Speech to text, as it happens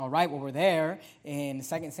All right, well, we're there in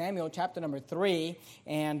 2 Samuel chapter number 3,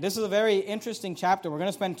 and this is a very interesting chapter. We're going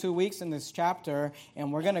to spend 2 weeks in this chapter,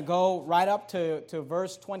 and we're going to go right up to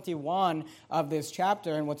verse 21 of this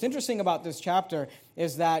chapter. And what's interesting about this chapter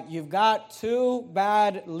is that you've got two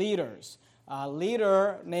bad leaders, a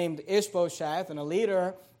leader named Ishbosheth and a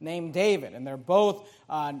leader named David, and they're both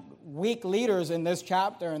weak leaders in this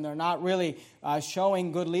chapter, and they're not really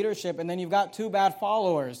showing good leadership. And then you've got two bad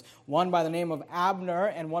followers, one by the name of Abner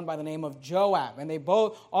and one by the name of Joab, and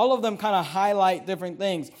all of them kind of highlight different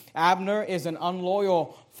things. Abner is an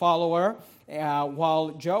unloyal follower, while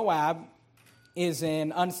Joab is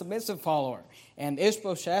an unsubmissive follower, and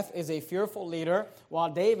Ishbosheth is a fearful leader,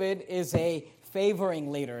 while David is a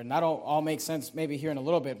favoring leader. And that'll all make sense maybe here in a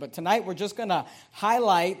little bit. But tonight we're just going to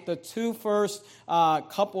highlight the two first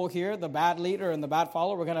couple here, the bad leader and the bad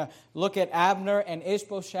follower. We're going to look at Abner and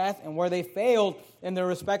Ishbosheth and where they failed in their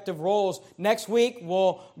respective roles. Next week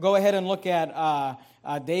we'll go ahead and look at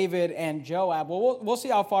David and Joab. Well, we'll see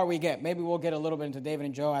how far we get. Maybe we'll get a little bit into David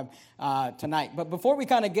and Joab tonight. But before we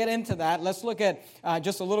kind of get into that, let's look at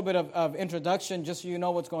just a little bit of introduction, just so you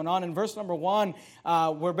know what's going on. In verse number 1,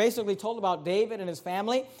 we're basically told about David and his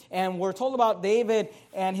family, and we're told about David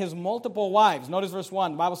and his multiple wives. Notice verse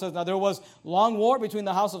 1. The Bible says, "Now there was long war between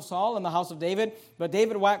the house of Saul and the house of David, but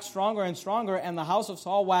David waxed stronger and stronger, and the house of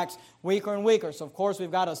Saul waxed weaker and weaker." So, of course,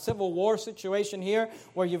 we've got a civil war situation here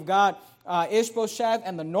where you've got Ishbosheth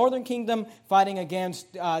and the northern kingdom fighting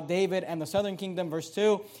against David and the southern kingdom, verse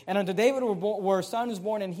 2. "And unto David were sons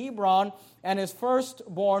born in Hebron, and his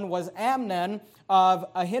firstborn was Amnon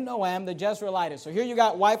of Ahinoam the Jezreelitess." So here you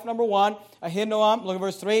got wife number 1, Ahinoam, look at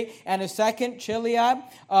verse 3, and his second, Chileab,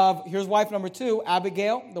 here's wife number 2,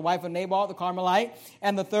 Abigail, the wife of Nabal the Carmelite,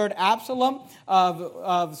 and the third, Absalom, of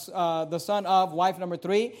the son of wife number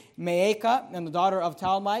 3, Maacah, and the daughter of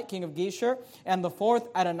Talmai, king of Geshur, and the fourth,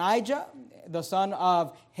 Adonijah, the son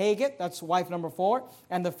of Haggith, that's wife number 4,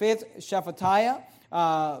 and the fifth, Shephatiah,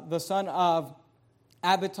 the son of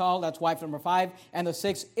Abital, that's wife number 5, and the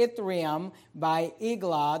sixth, Ithream by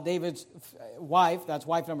Eglah, David's wife, that's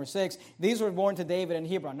wife number 6. These were born to David in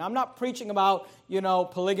Hebron. Now, I'm not preaching about,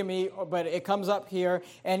 polygamy, but it comes up here.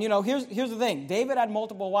 And, here's the thing. David had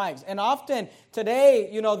multiple wives. And often today,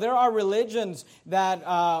 there are religions that,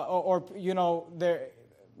 there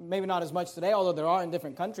maybe not as much today, although there are in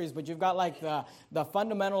different countries, but you've got like the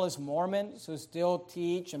fundamentalist Mormons who still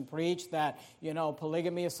teach and preach that,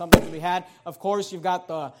 polygamy is something to be had. Of course, you've got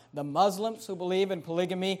the Muslims who believe in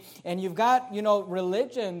polygamy, and you've got,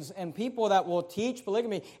 religions and people that will teach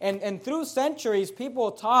polygamy. And through centuries,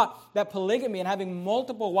 people taught that polygamy and having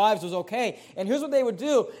multiple wives was okay. And here's what they would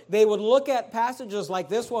do. They would look at passages like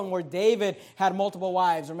this one where David had multiple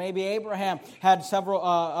wives, or maybe Abraham had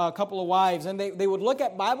a couple of wives, and they would look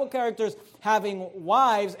at Bible characters having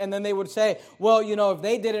wives, and then they would say, well, if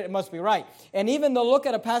they did it, it must be right. And even they'll look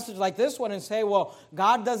at a passage like this one and say, well,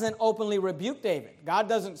 God doesn't openly rebuke David. God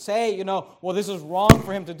doesn't say, well, this is wrong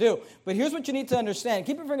for him to do. But here's what you need to understand.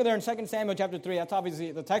 Keep your finger there in 2 Samuel chapter 3. That's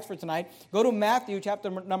obviously the text for tonight. Go to Matthew chapter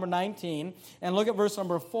number 19 and look at verse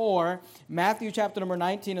number 4. Matthew chapter number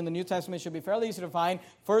 19 in the New Testament should be fairly easy to find.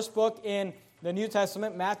 First book in the New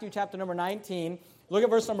Testament, Matthew chapter number 19. Look at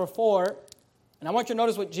verse number 4. And I want you to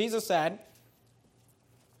notice what Jesus said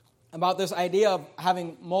about this idea of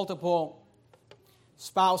having multiple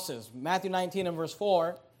spouses. Matthew 19 and verse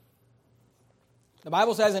 4. The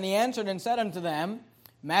Bible says, "And he answered and said unto them,"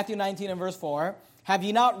 Matthew 19 and verse 4, "Have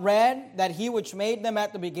ye not read that he which made them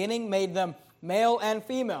at the beginning made them male and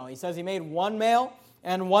female?" He says he made one male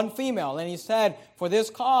and one female. And he said, "For this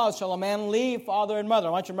cause shall a man leave father and mother."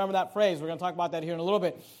 I want you to remember that phrase. We're going to talk about that here in a little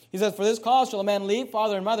bit. He says, "For this cause shall a man leave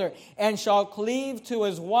father and mother, and shall cleave to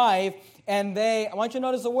his wife, and they," I want you to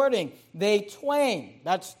notice the wording, "they twain,"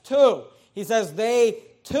 that's two. He says, "they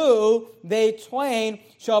twain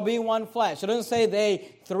shall be one flesh." It doesn't say they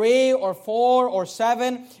 3 or 4 or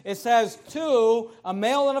 7. It says two, a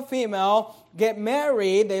male and a female, get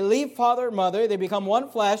married, they leave father and mother, they become one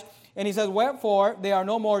flesh. And he says, "Wherefore they are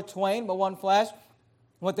no more twain, but one flesh.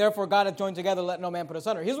 What therefore God hath joined together, let no man put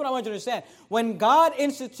asunder." Here's what I want you to understand. When God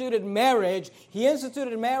instituted marriage, he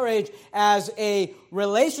instituted marriage as a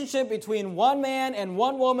relationship between one man and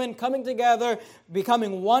one woman coming together,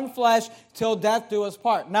 becoming one flesh till death do us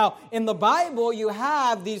part. Now, in the Bible, you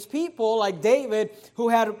have these people like David who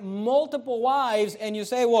had multiple wives, and you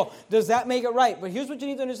say, well, does that make it right? But here's what you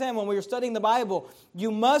need to understand when we're studying the Bible.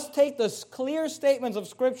 You must take the clear statements of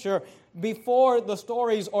Scripture before the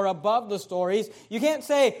stories or above the stories. You can't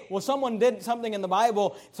say, well, someone did something in the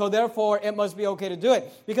Bible, so therefore it must be okay to do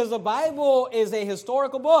it. Because the Bible is a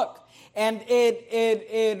historical book. And it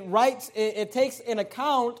takes an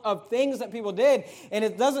account of things that people did, and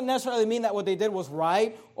it doesn't necessarily mean that what they did was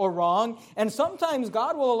right or wrong. And sometimes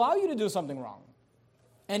God will allow you to do something wrong.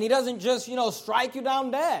 And He doesn't just, strike you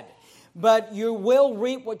down dead. But you will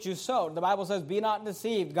reap what you sowed. The Bible says, be not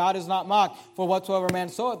deceived. God is not mocked. For whatsoever man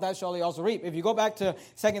soweth, that shall he also reap. If you go back to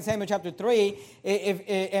 2 Samuel chapter 3,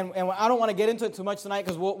 and I don't want to get into it too much tonight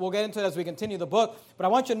because we'll get into it as we continue the book. But I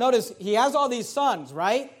want you to notice, he has all these sons,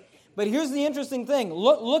 right? But here's the interesting thing.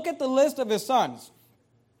 Look at the list of his sons.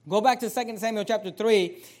 Go back to 2 Samuel chapter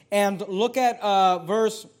 3 and look at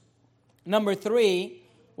verse number 3.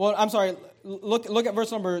 Well, I'm sorry. Look at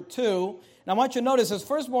verse number 2. Now, I want you to notice his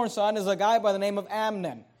firstborn son is a guy by the name of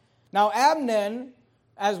Amnon. Now, Amnon,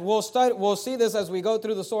 as we'll see this as we go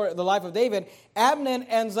through the life of David, Amnon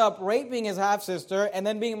ends up raping his half-sister and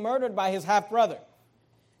then being murdered by his half-brother.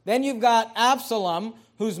 Then you've got Absalom,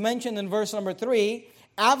 who's mentioned in verse number 3.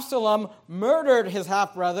 Absalom murdered his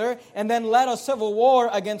half-brother and then led a civil war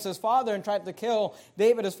against his father and tried to kill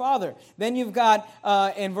David, his father. Then you've got,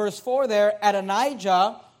 in verse 4 there,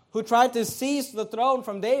 Adonijah, who tried to seize the throne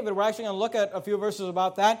from David. We're actually going to look at a few verses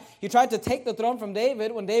about that. He tried to take the throne from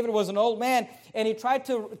David when David was an old man, and he tried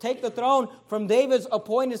to take the throne from David's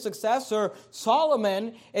appointed successor,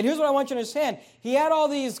 Solomon. And here's what I want you to understand. He had all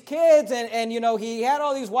these kids, and he had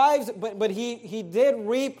all these wives, but he did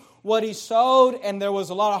reap what he sowed, and there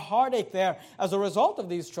was a lot of heartache there as a result of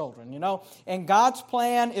these children, And God's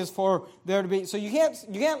plan is for there to be. So you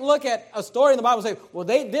can't look at a story in the Bible and say, well,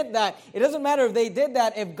 they did that. It doesn't matter if they did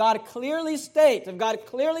that. If God clearly states, if God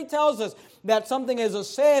clearly tells us that something is a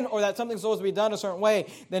sin or that something's supposed to be done a certain way,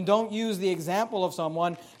 then don't use the example of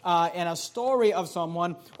someone and a story of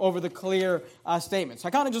someone over the clear statement. So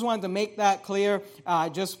I kind of just wanted to make that clear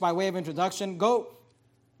just by way of introduction. Go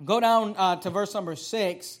down to verse number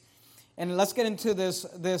 6. And let's get into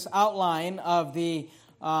this outline of the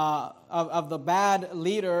bad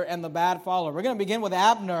leader and the bad follower. We're going to begin with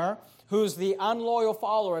Abner, who's the unloyal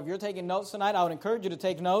follower. If you're taking notes tonight, I would encourage you to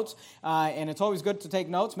take notes. And it's always good to take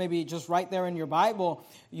notes, maybe just right there in your Bible.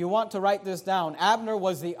 You want to write this down. Abner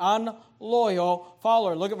was the unloyal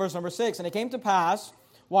follower. Look at verse number 6. And it came to pass,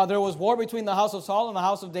 while there was war between the house of Saul and the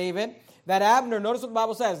house of David, that Abner, notice what the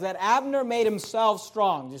Bible says, that Abner made himself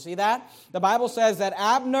strong. Do you see that? The Bible says that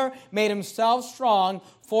Abner made himself strong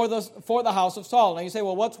for the house of Saul. Now you say,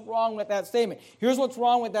 well, what's wrong with that statement? Here's what's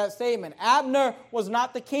wrong with that statement. Abner was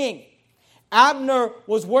not the king. Abner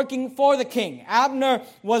was working for the king. Abner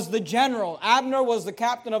was the general. Abner was the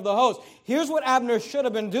captain of the host. Here's what Abner should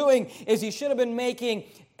have been doing, is he should have been making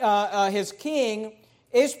his king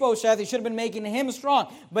Ishbosheth, he should have been making him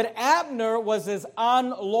strong. But Abner was his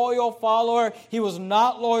unloyal follower. He was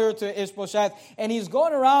not loyal to Ishbosheth. And he's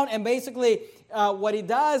going around and basically what he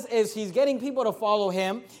does is he's getting people to follow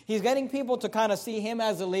him. He's getting people to kind of see him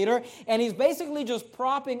as a leader. And he's basically just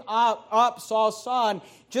propping up Saul's son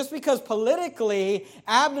just because politically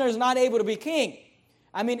Abner is not able to be king.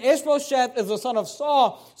 I mean, Ishbosheth is the son of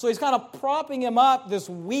Saul, so he's kind of propping him up, this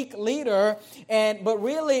weak leader, but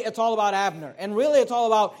really it's all about Abner. And really it's all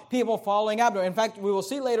about people following Abner. In fact, we will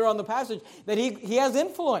see later on in the passage that he has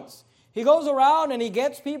influence. He goes around and he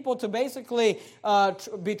gets people to basically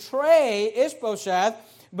betray Ishbosheth.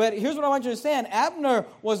 But here's what I want you to understand. Abner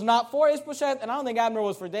was not for Ishbosheth, and I don't think Abner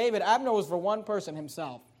was for David. Abner was for one person,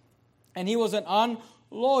 himself. And he was an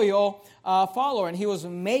unloyal follower, and he was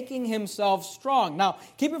making himself strong. Now,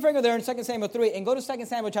 keep your finger there in 2 Samuel 3 and go to 2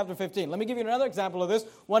 Samuel chapter 15. Let me give you another example of this.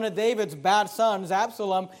 One of David's bad sons,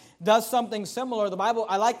 Absalom, does something similar. The Bible,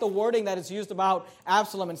 I like the wording that is used about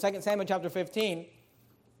Absalom in 2 Samuel chapter 15.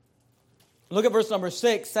 Look at verse number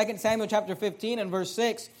 6. 2 Samuel chapter 15 and verse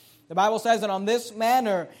 6. The Bible says, and on this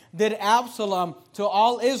manner did Absalom to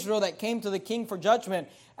all Israel that came to the king for judgment.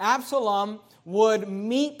 Absalom would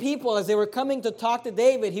meet people as they were coming to talk to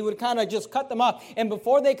David. He would kind of just cut them off. And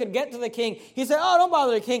before they could get to the king, he said, oh, don't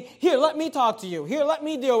bother the king. Here, let me talk to you. Here, let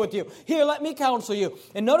me deal with you. Here, let me counsel you.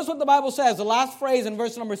 And notice what the Bible says, the last phrase in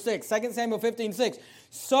verse number 6, 2 Samuel 15:6.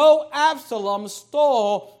 So Absalom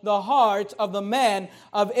stole the hearts of the men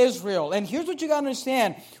of Israel. And here's what you got to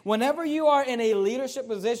understand. Whenever you are in a leadership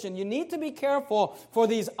position, you need to be careful for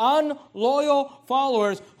these unloyal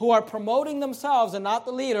followers who are promoting themselves and not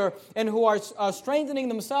the leader, and who are strengthening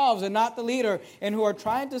themselves and not the leader, and who are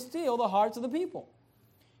trying to steal the hearts of the people.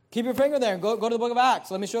 Keep your finger there and go to the book of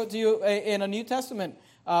Acts. Let me show it to you in a New Testament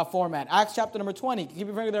format. Acts chapter number 20. Keep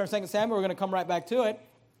your finger there in 2 Samuel. We're going to come right back to it.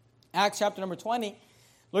 Acts chapter number 20.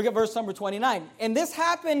 Look at verse number 29. And this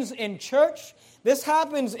happens in church. This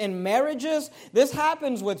happens in marriages. This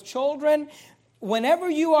happens with children. Whenever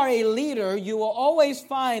you are a leader, you will always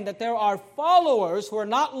find that there are followers who are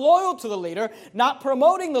not loyal to the leader, not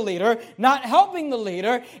promoting the leader, not helping the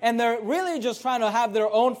leader, and they're really just trying to have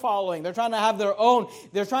their own following. They're trying to have their own.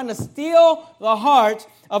 They're trying to steal the heart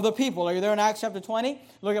of the people. Are you there in Acts chapter 20?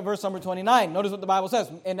 Look at verse number 29. Notice what the Bible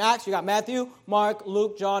says. In Acts, you got Matthew, Mark,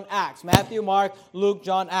 Luke, John, Acts. Matthew, Mark, Luke,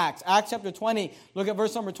 John, Acts. Acts chapter 20, look at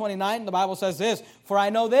verse number 29. The Bible says this, "For I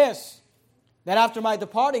know this, that after my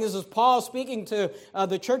departing," this is Paul speaking to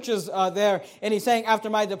the churches there, and he's saying, "After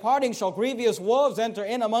my departing shall grievous wolves enter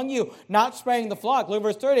in among you, not sparing the flock." Look at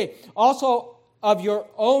verse 30. "Also of your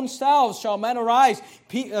own selves shall men arise,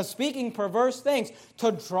 speaking perverse things,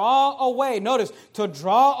 to draw away," notice, "to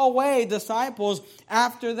draw away disciples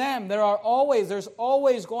after them." There's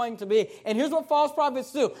always going to be, and here's what false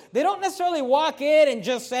prophets do. They don't necessarily walk in and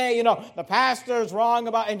just say, the pastor's wrong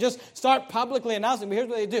about, and just start publicly announcing, but here's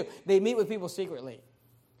what they do. They meet with people secretly.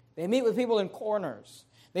 They meet with people in corners.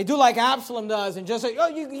 They do like Absalom does and just say, "Oh,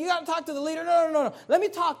 you got to talk to the leader. No. Let me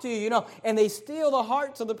talk to you, And they steal the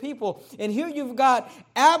hearts of the people. And here you've got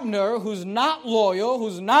Abner, who's not loyal,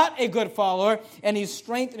 who's not a good follower, and he's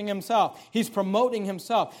strengthening himself. He's promoting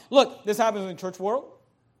himself. Look, this happens in the church world.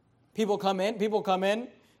 People come in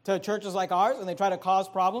to churches like ours, and they try to cause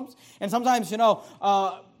problems. And sometimes,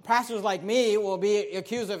 pastors like me will be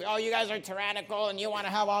accused of, "Oh, you guys are tyrannical and you want to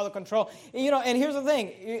have all the control." And here's the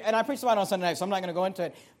thing, and I preached about it on Sunday night, so I'm not going to go into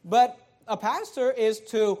it, but a pastor is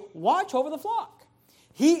to watch over the flock.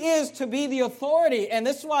 He is to be the authority, and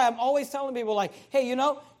this is why I'm always telling people, like, hey,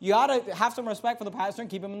 you ought to have some respect for the pastor and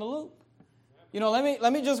keep him in the loop.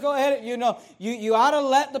 Let me just go ahead, you ought to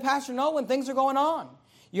let the pastor know when things are going on.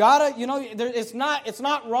 You ought to, it's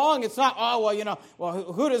not wrong. It's not,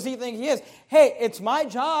 who does he think he is? Hey, it's my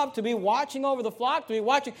job to be watching over the flock, to be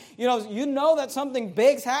watching, that something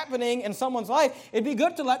big's happening in someone's life. It'd be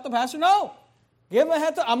good to let the pastor know. Give him a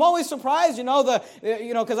heads up. I'm always surprised,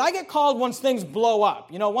 because I get called once things blow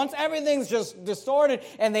up. Once everything's just distorted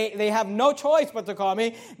and they have no choice but to call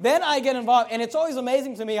me, then I get involved. And it's always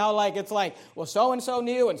amazing to me how, well, so-and-so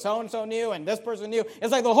knew and so-and-so knew and this person knew.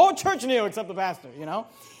 It's like the whole church knew except the pastor,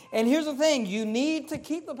 And here's the thing. You need to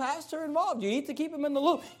keep the pastor involved. You need to keep him in the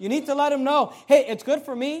loop. You need to let him know, hey, it's good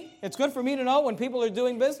for me. It's good for me to know when people are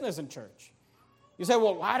doing business in church. You say,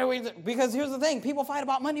 well, why do we? Because here's the thing. People fight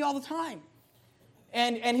about money all the time.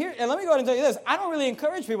 And let me go ahead and tell you this. I don't really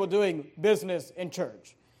encourage people doing business in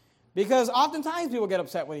church because oftentimes people get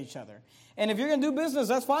upset with each other. And if you're going to do business,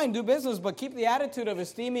 that's fine. Do business, but keep the attitude of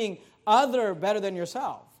esteeming other better than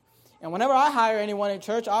yourself. And whenever I hire anyone in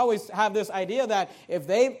church, I always have this idea that if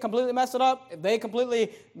they completely mess it up, if they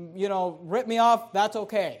completely, rip me off, that's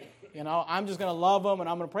okay. I'm just going to love them and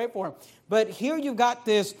I'm going to pray for them. But here you've got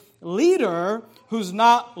this leader who's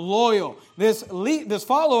not loyal. This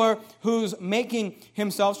follower who's making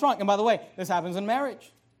himself strong. And by the way, this happens in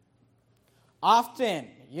marriage. Often,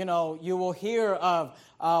 you will hear of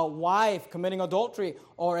a wife committing adultery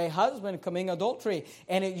or a husband committing adultery.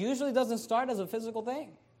 And it usually doesn't start as a physical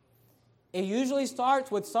thing. It usually starts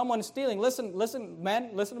with someone stealing. Listen,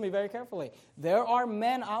 men, listen to me very carefully. There are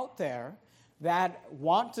men out there that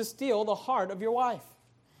want to steal the heart of your wife.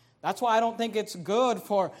 That's why I don't think it's good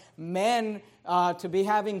for men to be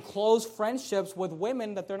having close friendships with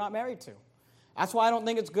women that they're not married to. That's why I don't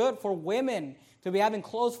think it's good for women to be having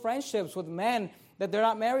close friendships with men that they're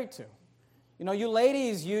not married to. You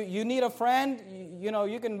ladies, you need a friend.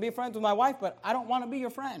 You can be friends with my wife, but I don't want to be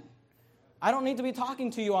your friend. I don't need to be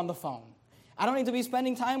talking to you on the phone. I don't need to be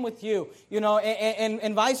spending time with you,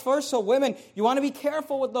 and vice versa. Women, you want to be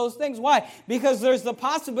careful with those things. Why? Because there's the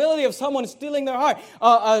possibility of someone stealing their heart.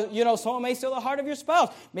 Someone may steal the heart of your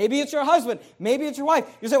spouse. Maybe it's your husband. Maybe it's your wife.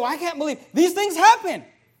 You say, well, I can't believe these things happen.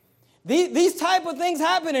 These type of things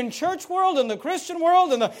happen in church world, in the Christian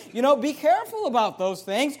world, and be careful about those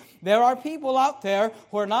things. There are people out there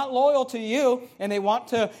who are not loyal to you, and they want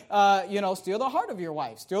to, steal the heart of your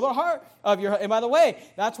wife, steal the heart of your. And by the way,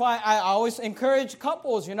 that's why I always encourage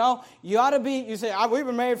couples. You ought to be. You say we've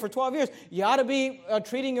been married for 12 years. You ought to be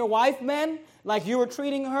treating your wife, men, like you were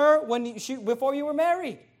treating her before you were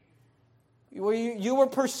married. You were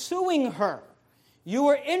pursuing her. You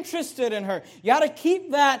were interested in her. You ought to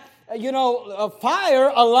keep that. A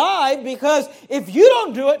fire alive, because if you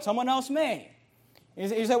don't do it, someone else may. You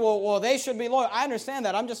say, well, they should be loyal. I understand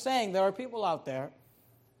that. I'm just saying there are people out there.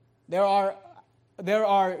 There are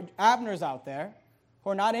Abners out there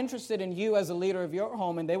who are not interested in you as a leader of your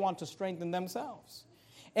home, and they want to strengthen themselves.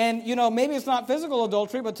 And, maybe it's not physical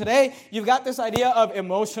adultery, but today you've got this idea of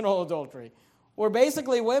emotional adultery. where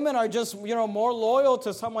basically women are just, more loyal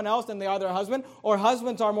to someone else than they are their husband, or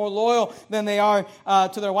husbands are more loyal than they are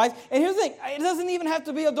to their wives. And here's the thing, it doesn't even have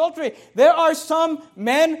to be adultery. There are some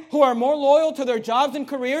men who are more loyal to their jobs and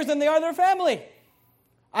careers than they are their family.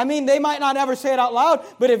 I mean, they might not ever say it out loud,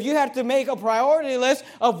 but if you had to make a priority list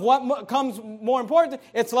of what comes more important,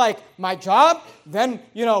 it's like my job, then,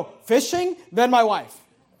 fishing, then my wife.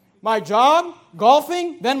 My job,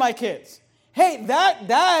 golfing, then my kids. Hey,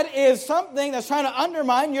 that is something that's trying to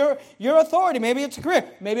undermine your authority. Maybe it's a career.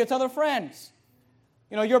 Maybe it's other friends.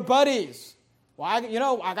 Your buddies. Well,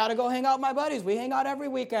 I got to go hang out with my buddies. We hang out every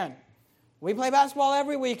weekend. We play basketball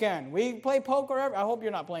every weekend. We play poker I hope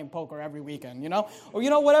you're not playing poker every weekend, Or,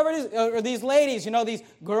 whatever it is. Or these ladies, these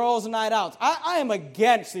girls' night outs. I am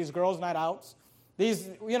against these girls' night outs. These,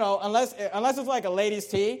 unless it's like a ladies'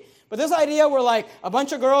 tea. But this idea where, like, a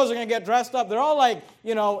bunch of girls are going to get dressed up. They're all, like,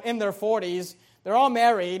 in their 40s. They're all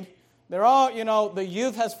married. They're all, the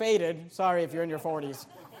youth has faded. Sorry if you're in your 40s.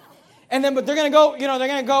 And then, but they're going to go, they're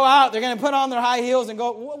going to go out. They're going to put on their high heels and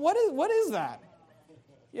go, what is that?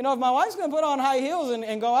 If my wife's going to put on high heels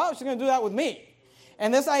and go out, she's going to do that with me.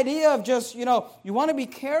 And this idea of just, you want to be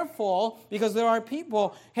careful because there are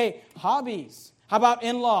people, hey, hobbies. How about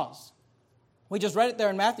in-laws? We just read it there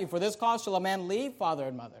in Matthew. For this cause shall a man leave father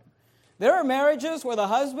and mother. There are marriages where the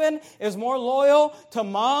husband is more loyal to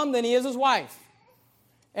mom than he is his wife.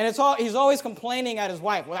 And he's always complaining at his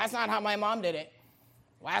wife. Well, that's not how my mom did it.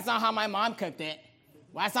 Well, that's not how my mom cooked it.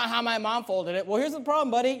 Well, that's not how my mom folded it. Well, here's the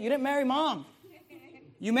problem, buddy. You didn't marry mom.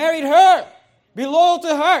 You married her. Be loyal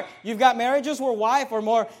to her. You've got marriages where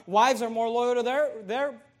wives are more loyal to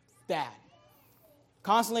their dad.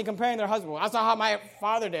 Constantly comparing their husband. Well, that's not how my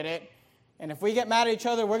father did it. And if we get mad at each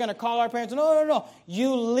other, we're going to call our parents. No.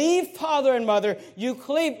 You leave father and mother. You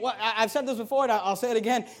cleave. Well, I've said this before, and I'll say it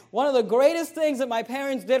again. One of the greatest things that my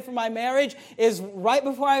parents did for my marriage is right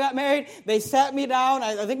before I got married, they sat me down.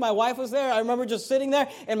 I think my wife was there. I remember just sitting there,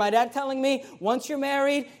 and my dad telling me, once you're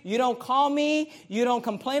married, you don't call me. You don't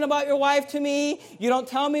complain about your wife to me. You don't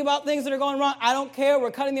tell me about things that are going wrong. I don't care. We're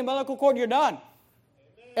cutting the umbilical cord. You're done.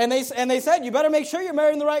 And they said, you better make sure you're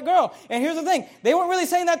marrying the right girl. And here's the thing. They weren't really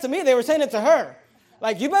saying that to me. They were saying it to her.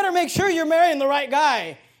 Like, you better make sure you're marrying the right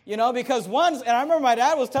guy. Because once, and I remember my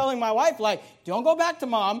dad was telling my wife, like, don't go back to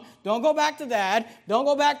mom. Don't go back to dad. Don't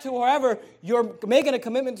go back to wherever. You're making a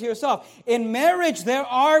commitment to yourself. In marriage, there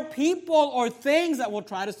are people or things that will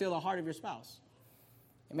try to steal the heart of your spouse.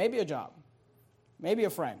 It may be a job. Maybe a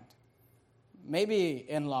friend. Maybe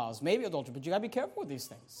in-laws. Maybe adultery. But you got to be careful with these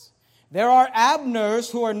things. There are Abners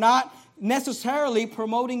who are not necessarily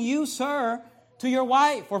promoting you, sir, to your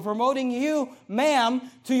wife, or promoting you, ma'am,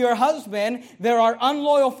 to your husband. There are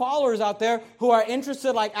unloyal followers out there who are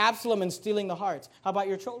interested, like Absalom, in stealing the hearts. How about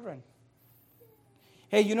your children?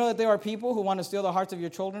 Hey, you know that there are people who want to steal the hearts of your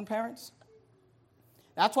children, parents?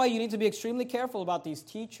 That's why you need to be extremely careful about these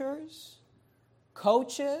teachers,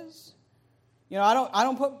 coaches. I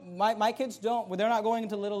don't put, my kids they're not going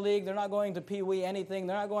into Little League, they're not going to Pee Wee, anything,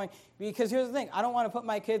 they're not going, because here's the thing, I don't want to put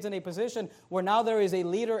my kids in a position where now there is a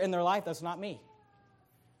leader in their life that's not me.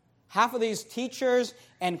 Half of these teachers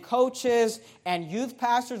and coaches and youth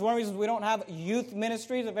pastors, one of the reasons we don't have youth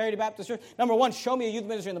ministries at Verity Baptist Church, number one, show me a youth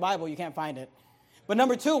ministry in the Bible, you can't find it. But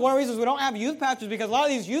number two, one of the reasons we don't have youth pastors because a lot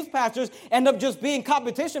of these youth pastors end up just being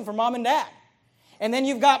competition for mom and dad. And then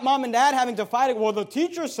you've got mom and dad having to fight it. Well, the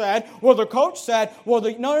teacher said, well, the coach said,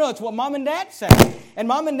 no, it's what mom and dad said. And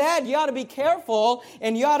mom and dad, you ought to be careful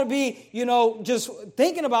and you ought to be, just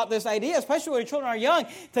thinking about this idea, especially when your children are young,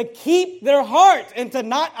 to keep their hearts and to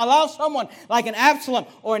not allow someone like an Absalom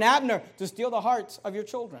or an Abner to steal the hearts of your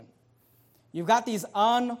children. You've got these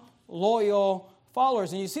unloyal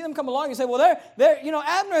followers, and you see them come along and you say, well,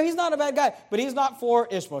 Abner, he's not a bad guy, but he's not for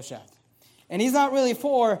Ishbosheth. And he's not really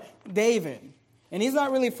for David. And he's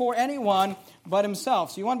not really for anyone but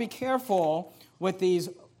himself. So you want to be careful with these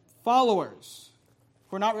followers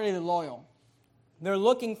who are not really loyal. They're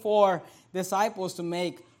looking for disciples to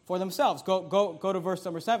make for themselves. Go to verse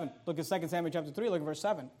number 7. Look at 2 Samuel chapter 3. Look at verse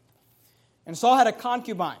 7. And Saul had a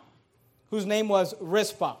concubine whose name was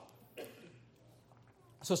Rizpah.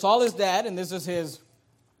 So Saul is dead, and this is his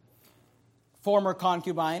former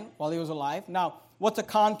concubine while he was alive. Now, what's a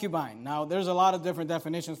concubine? Now, there's a lot of different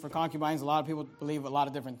definitions for concubines. A lot of people believe a lot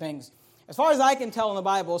of different things. As far as I can tell in the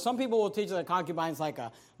Bible, some people will teach that a concubine is like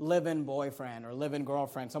a live-in boyfriend or live-in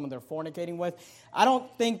girlfriend, someone they're fornicating with. I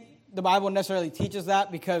don't think the Bible necessarily teaches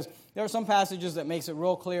that because there are some passages that makes it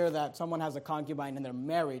real clear that someone has a concubine and they're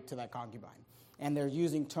married to that concubine. And they're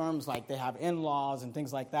using terms like they have in-laws and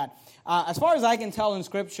things like that. As far as I can tell in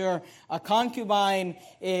Scripture, a concubine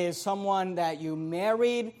is someone that you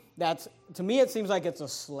married that's, to me, it seems like it's a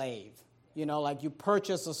slave. You know, like you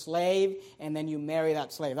purchase a slave and then you marry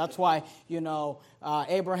that slave. That's why,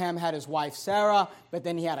 Abraham had his wife Sarah, but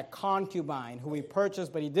then he had a concubine who he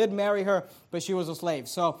purchased, but he did marry her, but she was a slave.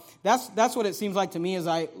 So that's what it seems like to me as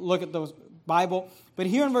I look at the Bible. But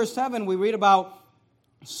here in verse 7, we read about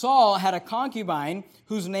Saul had a concubine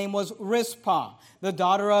whose name was Rizpah, the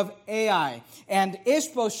daughter of Ai. And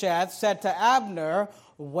Ishbosheth said to Abner,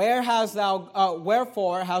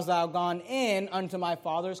 wherefore hast thou gone in unto my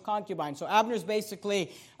father's concubine? So Abner's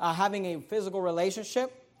basically having a physical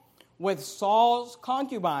relationship with Saul's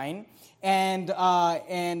concubine, and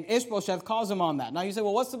Ishbosheth calls him on that. Now you say,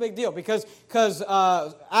 well, what's the big deal? Because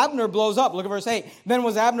Abner blows up. Look at verse 8. Then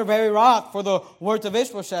was Abner very wroth for the words of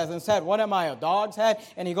Ishbosheth and said, what am I, a dog's head?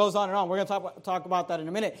 And he goes on and on. We're going to talk about that in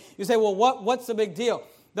a minute. You say, well, what's the big deal?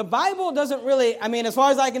 The Bible doesn't really, as far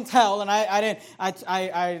as I can tell, and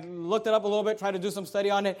I looked it up a little bit, tried to do some study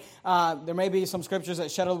on it. There may be some scriptures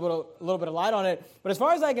that shed a little bit of light on it. But as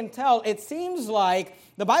far as I can tell, it seems like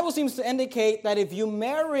the Bible seems to indicate that if you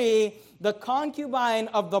marry the concubine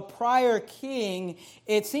of the prior king,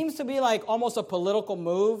 it seems to be like almost a political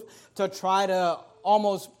move to try to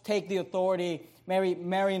almost take the authority,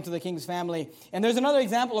 marry into the king's family. And there's another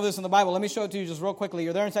example of this in the Bible. Let me show it to you just real quickly.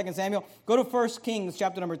 You're there in 2 Samuel. Go to 1 Kings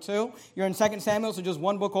chapter number 2. You're in 2 Samuel, so just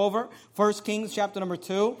one book over. 1 Kings chapter number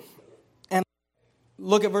 2. And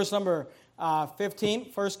look at verse number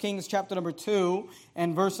 15. 1 Kings chapter number 2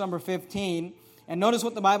 and verse number 15. And notice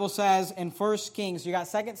what the Bible says in 1 Kings. You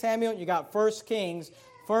got 2 Samuel, you got 1 Kings.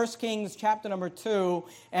 1 Kings chapter number 2,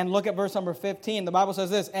 and look at verse number 15. The Bible says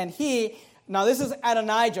this, and he... Now, this is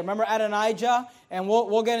Adonijah. Remember Adonijah? And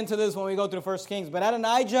we'll get into this when we go through 1 Kings. But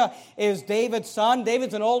Adonijah is David's son.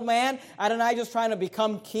 David's an old man. Adonijah's trying to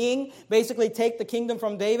become king, basically take the kingdom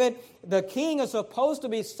from David. The king is supposed to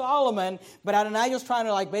be Solomon, but Adonijah's trying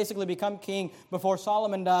to basically become king before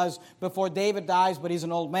Solomon does, before David dies, but he's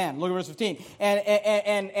an old man. Look at verse 15.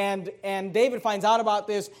 And David finds out about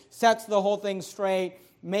this, sets the whole thing straight,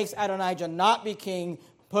 makes Adonijah not be king,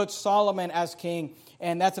 puts Solomon as king.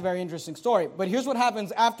 And that's a very interesting story. But here's what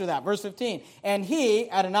happens after that. Verse 15. And he,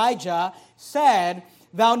 Adonijah, said,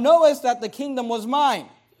 thou knowest that the kingdom was mine.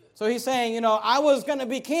 So he's saying, I was going to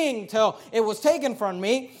be king till it was taken from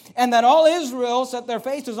me, and that all Israel set their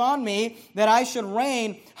faces on me, that I should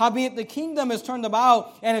reign. Howbeit the kingdom is turned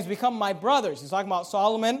about and has become my brother's. He's talking about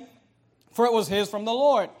Solomon, for it was his from the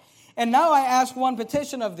Lord. And now I ask one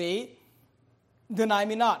petition of thee, deny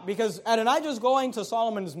me not. Because Adonijah's going to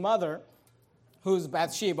Solomon's mother, who's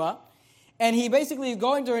Bathsheba, and he basically is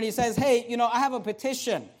going to her and he says, hey, I have a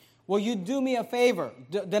petition. Will you do me a favor?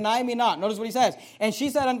 Deny me not. Notice what he says. And she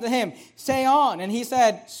said unto him, say on. And he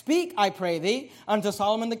said, speak, I pray thee, unto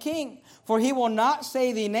Solomon the king. For he will not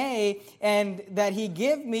say thee nay, and that he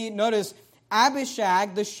give me, notice,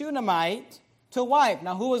 Abishag the Shunammite to wife.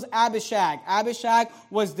 Now, who was Abishag? Abishag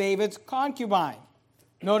was David's concubine.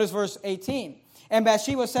 Notice verse 18. And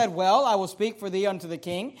Bathsheba said, well, I will speak for thee unto the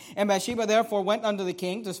king. And Bathsheba therefore went unto the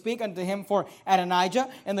king to speak unto him for Adonijah.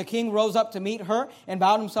 And the king rose up to meet her and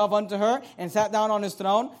bowed himself unto her and sat down on his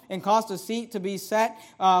throne and caused a seat to be set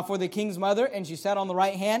for the king's mother. And she sat on the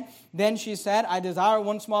right hand. Then she said, I desire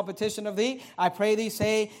one small petition of thee. I pray thee,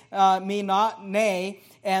 say me not nay.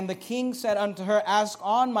 And the king said unto her, ask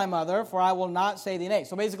on, my mother, for I will not say thee nay.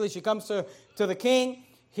 So basically she comes to the king.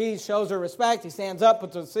 He shows her respect. He stands up,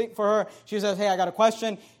 puts a seat for her. She says, hey, I got a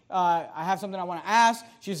question. I have something I want to ask.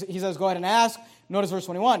 He says, go ahead and ask. Notice verse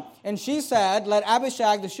 21. And she said, let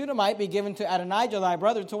Abishag the Shunammite be given to Adonijah thy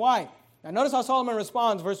brother to wife. Now notice how Solomon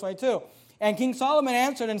responds, verse 22. And King Solomon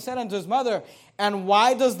answered and said unto his mother, and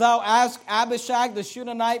why dost thou ask Abishag the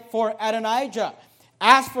Shunammite for Adonijah?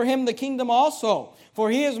 Ask for him the kingdom also. For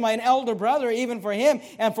he is mine elder brother, even for him,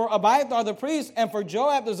 and for Abiathar the priest, and for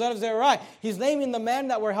Joab the son of Zeruiah. He's naming the men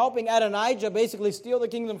that were helping Adonijah basically steal the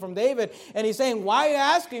kingdom from David. And he's saying, why are you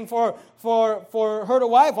asking for her to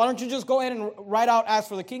wife? Why don't you just go ahead and write out, ask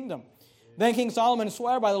for the kingdom? Then King Solomon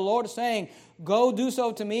swore by the Lord, saying, God do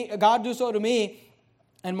so to me,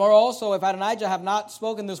 and more also, if Adonijah have not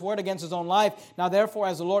spoken this word against his own life, now therefore,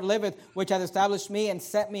 as the Lord liveth, which hath established me and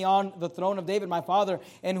set me on the throne of David my father,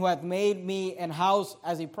 and who hath made me an house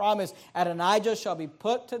as he promised, Adonijah shall be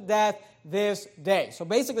put to death this day. So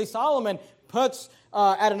basically, Solomon puts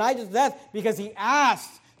Adonijah to death because he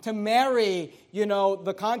asked to marry,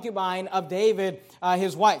 the concubine of David,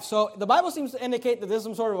 his wife. So the Bible seems to indicate that this is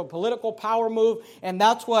some sort of a political power move, and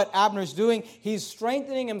that's what Abner's doing. He's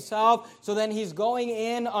strengthening himself, so then he's going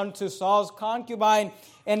in unto Saul's concubine,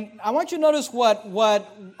 And I want you to notice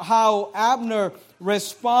how Abner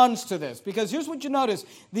responds to this. Because here's what you notice.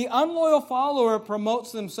 The unloyal follower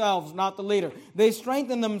promotes themselves, not the leader. They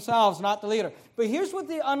strengthen themselves, not the leader. But here's what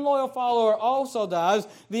the unloyal follower also does.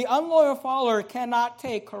 The unloyal follower cannot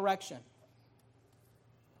take correction.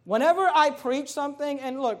 Whenever I preach something,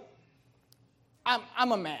 and look,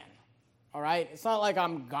 I'm a man, all right? It's not like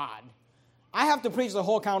I'm God. I have to preach the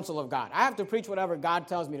whole counsel of God. I have to preach whatever God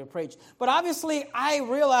tells me to preach. But obviously, I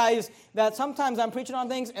realize that sometimes I'm preaching on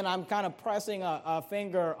things and I'm kind of pressing a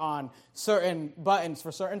finger on certain buttons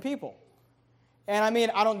for certain people. And I mean,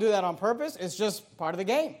 I don't do that on purpose. It's just part of the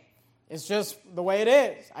game. It's just the way it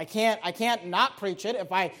is. I can't not preach it.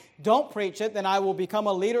 If I don't preach it, then I will become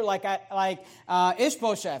a leader like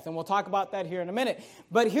Ishbosheth, and we'll talk about that here in a minute.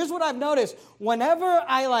 But here's what I've noticed. Whenever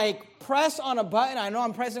I press on a button, I know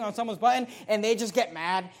I'm pressing on someone's button, and they just get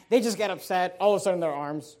mad, they just get upset, all of a sudden their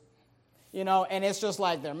arms, and it's just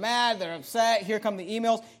like they're mad, they're upset, here come the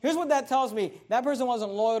emails. Here's what that tells me. That person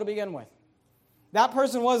wasn't loyal to begin with. That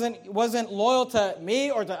person wasn't loyal to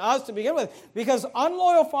me or to us to begin with, because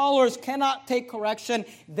unloyal followers cannot take correction.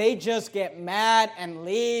 They just get mad and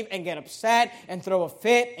leave and get upset and throw a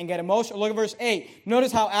fit and get emotional. Look at verse 8.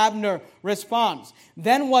 Notice how Abner responds.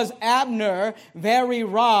 Then was Abner very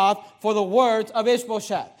wroth for the words of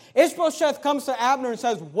Ishbosheth. Ishbosheth comes to Abner and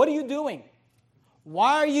says, "What are you doing?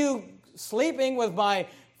 Why are you sleeping with my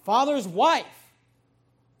father's wife?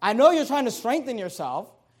 I know you're trying to strengthen yourself.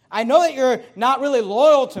 I know that you're not really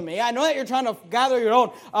loyal to me. I know that you're trying to gather your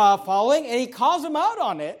own following." And he calls him out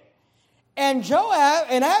on it. And Joab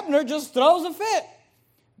and Abner just throws a fit.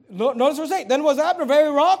 Notice verse 8. Then was Abner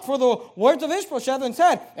very wroth for the words of Ishbosheth and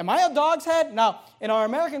said, "Am I a dog's head?" Now, in our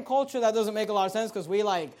American culture, that doesn't make a lot of sense because we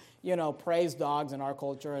praise dogs in our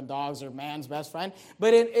culture, and dogs are man's best friend.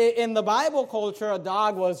 But in the Bible culture, a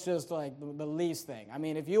dog was just like the least thing. I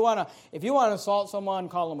mean, if you want to insult someone,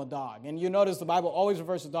 call them a dog. And you notice the Bible always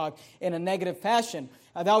refers to dog in a negative fashion.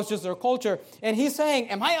 That was just their culture. And he's saying,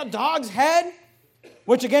 "Am I a dog's head,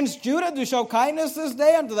 which against Judah do show kindness this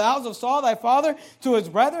day unto the house of Saul thy father, to his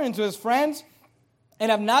brethren and to his friends,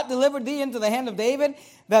 and have not delivered thee into the hand of David,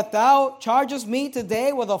 that thou chargest me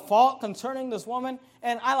today with a fault concerning this woman?"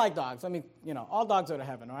 And I like dogs. I mean, all dogs go to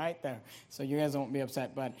heaven, all right? There. So you guys won't be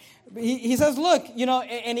upset. But he says, look,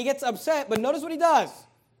 and he gets upset. But notice what he does.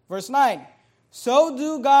 Verse 9. "So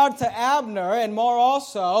do God to Abner, and more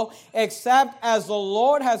also, except as the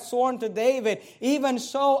Lord has sworn to David, even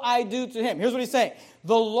so I do to him." Here's what he's saying.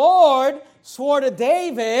 The Lord swore to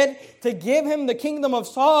David to give him the kingdom of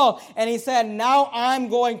Saul, and he said, now I'm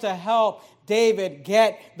going to help David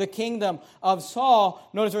get the kingdom of Saul.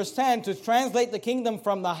 Notice verse 10, "To translate the kingdom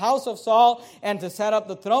from the house of Saul and to set up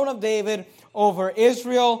the throne of David over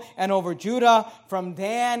Israel and over Judah, from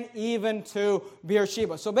Dan even to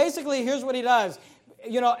Beersheba." So basically, here's what he does.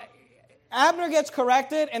 Abner gets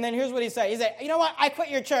corrected, and then here's what he said. He said, "You know what? I quit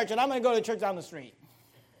your church, and I'm going to go to the church down the street.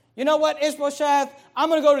 You know what, Ishbosheth? I'm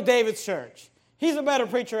going to go to David's church. He's a better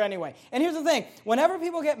preacher anyway." And here's the thing. Whenever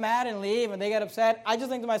people get mad and leave and they get upset, I just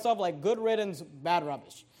think to myself, good riddance, bad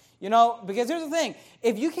rubbish. Because here's the thing.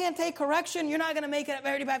 If you can't take correction, you're not going to make it at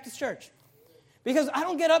Verity Baptist Church. Because I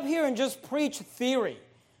don't get up here and just preach theory.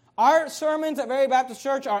 Our sermons at Verity Baptist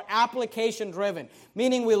Church are application-driven,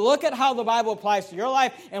 meaning we look at how the Bible applies to your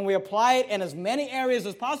life and we apply it in as many areas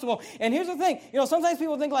as possible. And here's the thing. Sometimes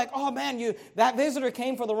people think "Oh, man, that visitor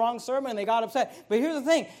came for the wrong sermon and they got upset." But here's the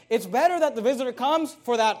thing. It's better that the visitor comes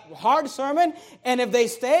for that hard sermon, and if they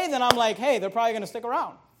stay, then I'm like, hey, they're probably going to stick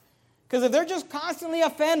around. Because if they're just constantly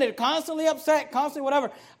offended, constantly upset, constantly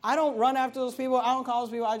whatever, I don't run after those people. I don't call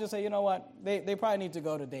those people. I just say, you know what? They probably need to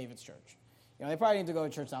go to David's church. They probably need to go to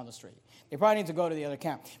church down the street. They probably need to go to the other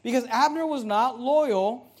camp. Because Abner was not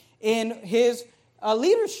loyal in his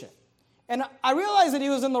leadership. And I realized that he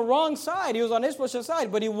was in the wrong side. He was on Ishbosheth's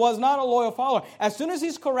side, but he was not a loyal follower. As soon as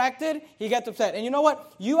he's corrected, he gets upset. And you know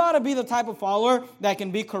what? You ought to be the type of follower that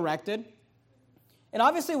can be corrected. And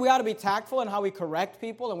obviously, we ought to be tactful in how we correct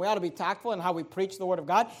people, and we ought to be tactful in how we preach the Word of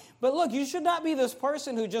God. But look, you should not be this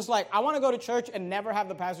person who just I want to go to church and never have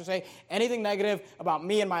the pastor say anything negative about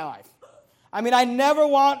me and my life. I mean, I never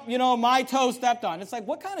want, my toe stepped on. It's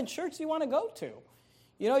what kind of church do you want to go to?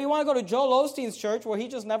 You want to go to Joel Osteen's church where he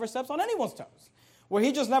just never steps on anyone's toes, where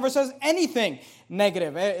he just never says anything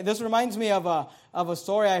negative. This reminds me of a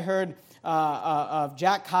story I heard of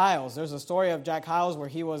Jack Hyles. There's a story of Jack Hyles where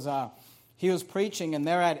he was preaching, and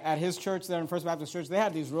they're at his church there in First Baptist Church. They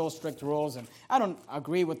had these real strict rules, and I don't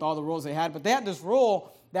agree with all the rules they had, but they had this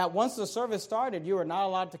rule that once the service started, you were not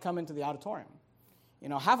allowed to come into the auditorium.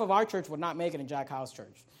 half of our church would not make it in Jack House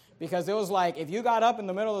Church. Because it was like, if you got up in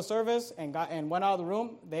the middle of the service and went out of the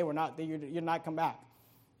room, you'd not come back.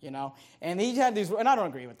 And he had these, and I don't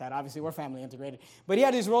agree with that. Obviously, we're family integrated. But he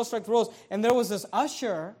had these real strict rules. And there was this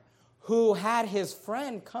usher who had his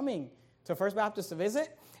friend coming to First Baptist to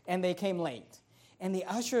visit, and they came late. And the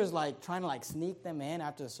usher is trying to sneak them in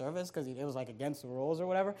after the service because it was against the rules or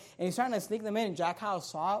whatever. And he's trying to sneak them in, and Jack Howes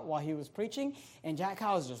saw it while he was preaching. And Jack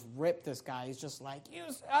Howes just ripped this guy. He's just like, "You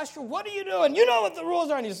usher, what are you doing? You know what the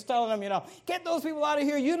rules are." And he's just telling him, "Get those people out of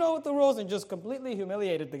here. You know what the rules," and just completely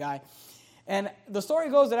humiliated the guy. And the story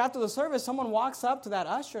goes that after the service, someone walks up to that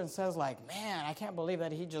usher and says, "Man, I can't believe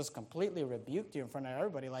that he just completely rebuked you in front of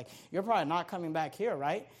everybody. You're probably not coming back here,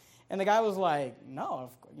 right?" And the guy was like,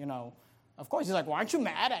 "No, Of course." He's like, "Well, aren't you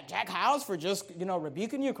mad at Jack Howes for just,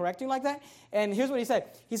 rebuking you, correcting you like that?" And here's what he said.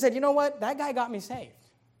 He said, "You know what? That guy got me saved.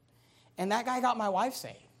 And that guy got my wife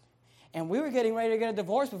saved. And we were getting ready to get a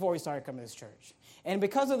divorce before we started coming to this church. And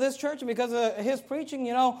because of this church and because of his preaching,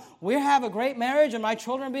 we have a great marriage and my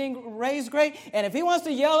children are being raised great. And if he wants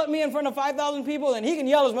to yell at me in front of 5,000 people, then he can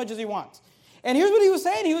yell as much as he wants." And here's what he was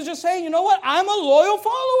saying. He was just saying, "You know what? I'm a loyal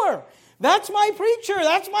follower. That's my preacher.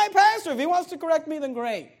 That's my pastor. If he wants to correct me, then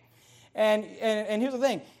great." And here's the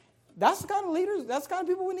thing. That's the kind of leaders, that's the kind of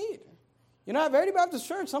people we need. At Verity Baptist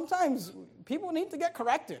Church, sometimes people need to get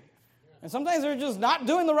corrected. And sometimes they're just not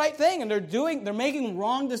doing the right thing, and they're making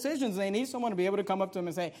wrong decisions. And they need someone to be able to come up to them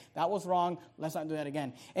and say, "That was wrong. Let's not do that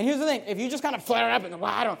again." And here's the thing. If you just kind of flare up and go,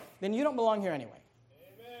 "Well, then you don't belong here anyway.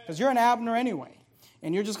 Because you're an Abner anyway.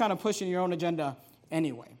 And you're just kind of pushing your own agenda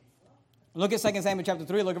anyway. Look at 2 Samuel chapter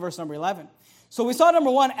 3. Look at verse number 11. So we saw,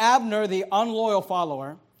 number 1, Abner, the unloyal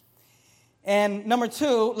follower. And number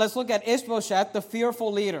 2, let's look at Ishbosheth, the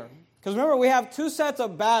fearful leader. Because remember, we have two sets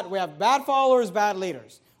of we have bad followers, bad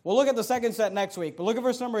leaders. We'll look at the second set next week. But look at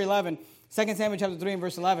verse number 11, 2 Samuel chapter 3 and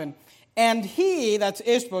verse 11. And he, that's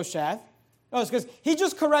Ishbosheth, it's because he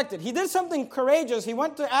just corrected. He did something courageous. He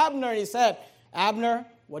went to Abner and he said, "Abner,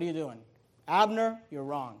 what are you doing? Abner, you're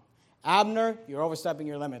wrong. Abner, you're overstepping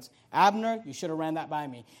your limits. Abner, you should have ran that by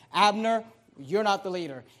me. Abner, you're not the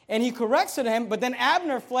leader." And he corrects him, but then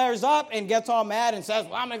Abner flares up and gets all mad and says,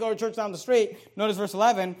 "Well, I'm going to go to church down the street." Notice verse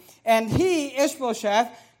 11. And he, Ishbosheth,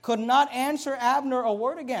 could not answer Abner a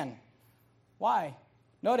word again. Why?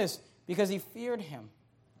 Notice, because he feared him.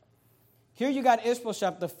 Here you got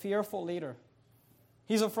Ishbosheth, the fearful leader.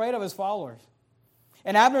 He's afraid of his followers.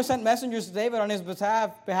 And Abner sent messengers to David on his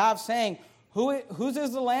behalf saying, "Whose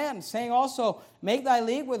is the land?" Saying also, "Make thy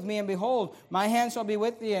league with me, and behold, my hand shall be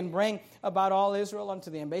with thee, and bring about all Israel unto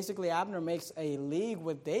thee." And basically, Abner makes a league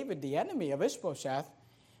with David, the enemy of Ishbosheth.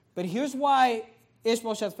 But here's why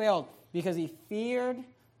Ishbosheth failed. Because he feared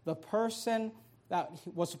the person that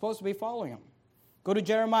was supposed to be following him. Go to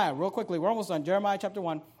Jeremiah real quickly. We're almost done. Jeremiah chapter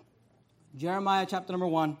 1. Jeremiah chapter number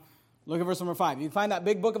 1. Look at verse number 5. You find that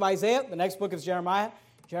big book of Isaiah. The next book is Jeremiah.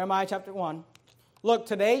 Jeremiah chapter 1. Look,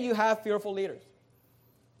 today you have fearful leaders.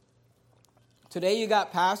 Today you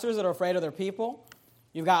got pastors that are afraid of their people.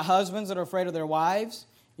 You've got husbands that are afraid of their wives.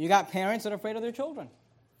 You got parents that are afraid of their children.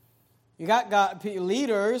 You got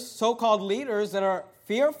leaders, so-called leaders, that are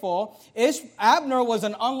fearful. Abner was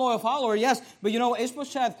an unloyal follower, yes, but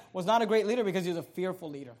Ishbosheth was not a great leader because he was a fearful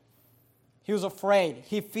leader. He was afraid.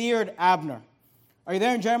 He feared Abner. Are you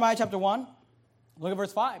there in Jeremiah chapter 1? Look at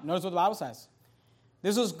verse 5. Notice what the Bible says.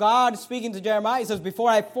 This was God speaking to Jeremiah. He says, "Before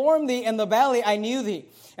I formed thee in the belly, I knew thee.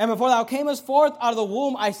 And before thou camest forth out of the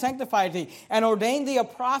womb, I sanctified thee, and ordained thee a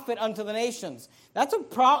prophet unto the nations." That's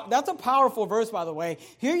a powerful verse, by the way.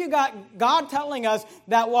 Here you got God telling us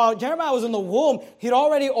that while Jeremiah was in the womb, he'd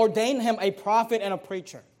already ordained him a prophet and a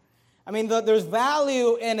preacher. I mean, there's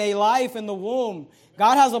value in a life in the womb.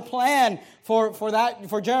 God has a plan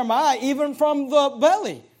for Jeremiah, even from the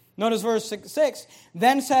belly. Notice verse 6.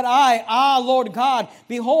 "Then said I, Ah, Lord God,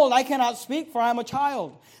 behold, I cannot speak, for I am a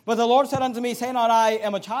child. But the Lord said unto me, Say not, I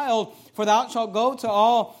am a child, for thou shalt go to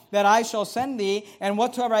all that I shall send thee, and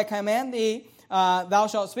whatsoever I command thee, thou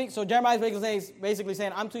shalt speak." So Jeremiah is basically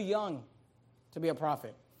saying, "I'm too young to be a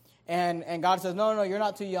prophet." And God says, no, you're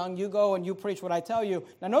not too young. You go and you preach what I tell you.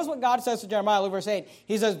 Now notice what God says to Jeremiah, look verse 8.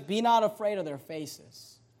 He says, "Be not afraid of their faces.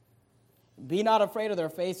 Be not afraid of their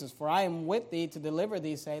faces, for I am with thee to deliver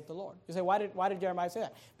thee, saith the Lord." You say, why did Jeremiah say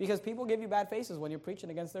that? Because people give you bad faces when you're preaching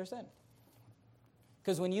against their sin.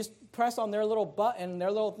 Because when you press on their little button, their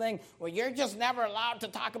little thing, "Well, you're just never allowed to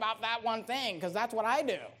talk about that one thing, because that's what I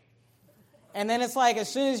do." And then it's like, as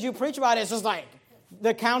soon as you preach about it, it's just like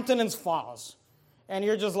the countenance falls. And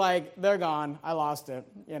you're just like, "They're gone. I lost it."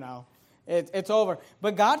 It's over.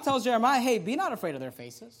 But God tells Jeremiah, "Hey, be not afraid of their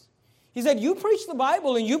faces." He said, you preach the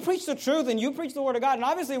Bible, and you preach the truth, and you preach the Word of God. And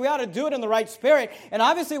obviously, we ought to do it in the right spirit. And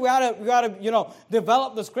obviously, we ought to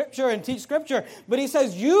develop the Scripture and teach Scripture. But he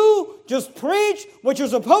says, you just preach what you're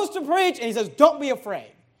supposed to preach. And he says, don't be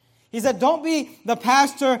afraid. He said, don't be the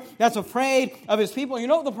pastor that's afraid of his people. You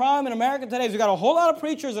know what the problem in America today is? We've got a whole lot of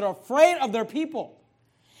preachers that are afraid of their people.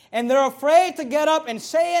 And they're afraid to get up and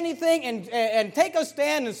say anything and take a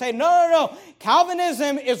stand and say, no.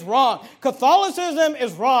 Calvinism is wrong. Catholicism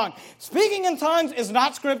is wrong. Speaking in tongues is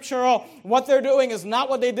not scriptural. What they're doing is not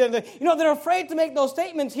what they did. They're afraid to make those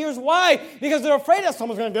statements. Here's why. Because they're afraid that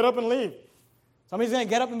someone's going to get up and leave. Somebody's going to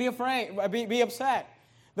get up and be upset.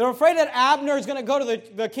 They're afraid that Abner is going to go to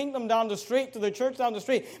the kingdom down the street, to the church down the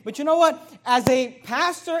street. But you know what? As a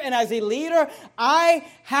pastor and as a leader, I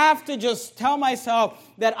have to just tell myself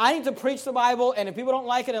that I need to preach the Bible, and if people don't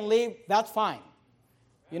like it and leave, that's fine.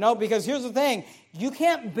 Because here's the thing. You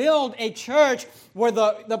can't build a church where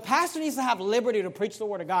the pastor needs to have liberty to preach the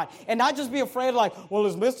Word of God and not just be afraid of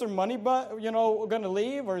is Mr. Moneybutt, going to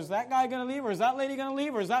leave? Or is that guy going to leave? Or is that lady going to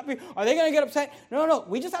leave? Or are they going to get upset? No.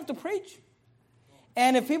 We just have to preach.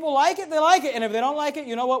 And if people like it, they like it. And if they don't like it,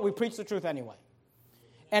 you know what? We preach the truth anyway.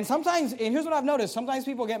 And sometimes, and here's what I've noticed, sometimes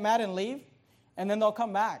people get mad and leave, and then they'll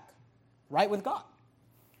come back right with God.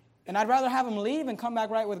 And I'd rather have them leave and come back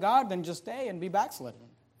right with God than just stay and be backslidden.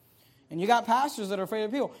 And you got pastors that are afraid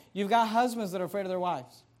of people. You've got husbands that are afraid of their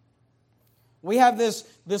wives. We have this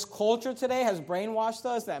culture today has brainwashed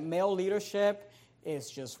us that male leadership is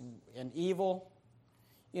just an evil.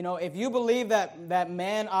 If you believe that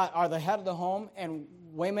men are the head of the home and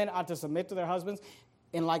women are to submit to their husbands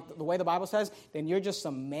in the way the Bible says, then you're just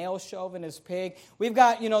some male chauvinist pig. We've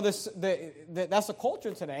got, that's the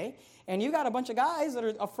culture today. And you got a bunch of guys that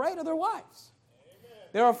are afraid of their wives. Amen.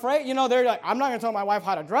 They're afraid, they're like, I'm not going to tell my wife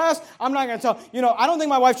how to dress. I'm not going to tell, I don't think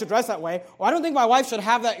my wife should dress that way. Or I don't think my wife should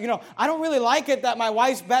have that, I don't really like it that my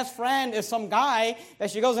wife's best friend is some guy that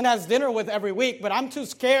she goes and has dinner with every week, but I'm too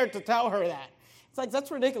scared to tell her that. It's like,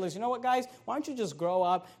 that's ridiculous. You know what, guys? Why don't you just grow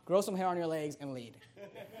up, grow some hair on your legs, and lead?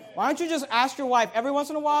 Why don't you just ask your wife, every once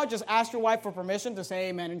in a while, just ask your wife for permission to say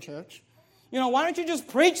amen in church? Why don't you just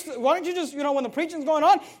preach? Why don't you just, when the preaching's going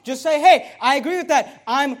on, just say, hey, I agree with that.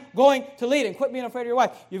 I'm going to lead, and quit being afraid of your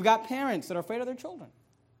wife. You've got parents that are afraid of their children.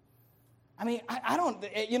 I mean, I don't,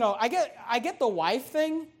 I get the wife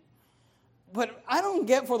thing, but I don't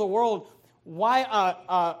get for the world why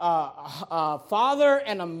a father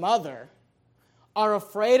and a mother are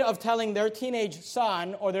afraid of telling their teenage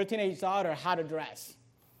son or their teenage daughter how to dress.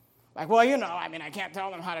 I can't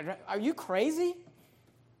tell them how to dress. Are you crazy?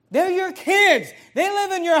 They're your kids. They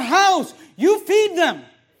live in your house. You feed them.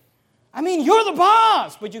 You're the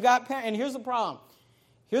boss. But you got parents. And here's the problem.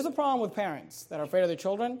 Here's the problem with parents that are afraid of their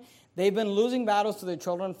children. They've been losing battles to their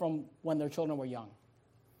children from when their children were young.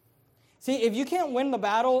 See, if you can't win the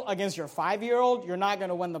battle against your 5-year-old, you're not going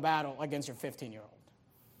to win the battle against your 15-year-old.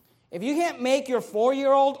 If you can't make your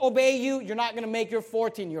 4-year-old obey you, you're not going to make your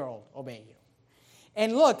 14-year-old obey you.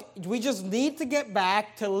 And look, we just need to get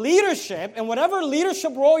back to leadership, and whatever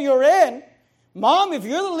leadership role you're in, mom, if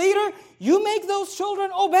you're the leader, you make those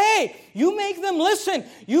children obey. You make them listen.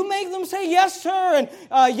 You make them say yes, sir,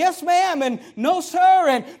 and yes, ma'am, and no, sir,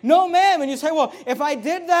 and no, ma'am. And you say, well, if I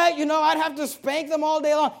did that, I'd have to spank them all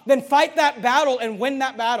day long. Then fight that battle and win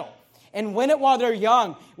that battle. And win it while they're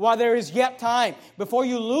young, while there is yet time, before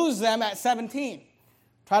you lose them at 17.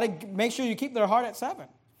 Try to make sure you keep their heart at 7.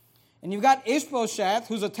 And you've got Ishbosheth,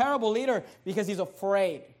 who's a terrible leader because he's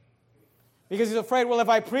afraid. Because he's afraid, well, if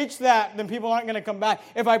I preach that, then people aren't going to come back.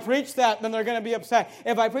 If I preach that, then they're going to be upset.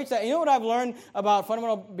 If I preach that, you know what I've learned about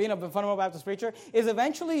being a fundamental Baptist preacher? Is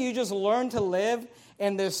eventually you just learn to live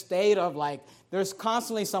in this state of there's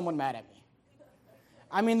constantly someone mad at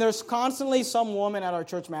me. There's constantly some woman at our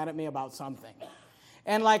church mad at me about something.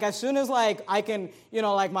 And as soon as I can,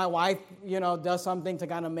 my wife, does something to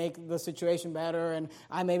kind of make the situation better, and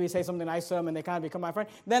I maybe say something nice to them and they kind of become my friend,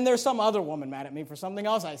 then there's some other woman mad at me for something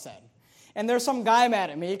else I said. And there's some guy mad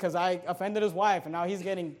at me because I offended his wife, and now he's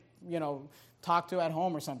getting, talked to at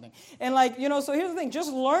home or something. And so here's the thing,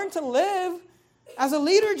 just learn to live. As a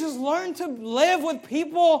leader, just learn to live with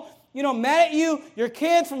people mad at you. Your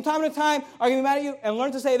kids from time to time are going to be mad at you. And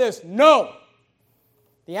learn to say this, no.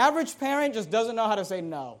 The average parent just doesn't know how to say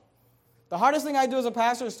no. The hardest thing I do as a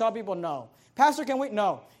pastor is tell people no. Pastor, can we?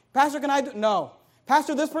 No. Pastor, can I do? No.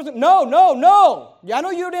 Pastor, this person? No. Yeah, I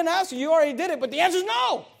know you didn't ask. You already did it. But the answer is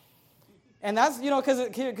no. And that's, because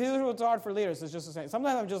it's hard for leaders. It's just the same.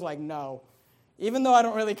 Sometimes I'm just like, no. Even though I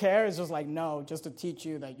don't really care, it's just like, no, just to teach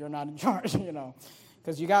you that you're not in charge,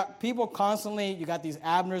 Because you got people constantly, you got these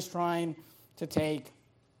Abners trying to take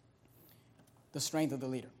the strength of the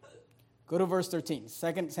leader. Go to verse 13.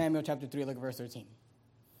 2 Samuel chapter 3, look at verse 13.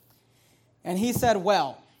 And he said,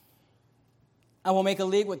 well, I will make a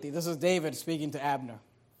league with thee. This is David speaking to Abner.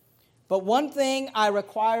 But one thing I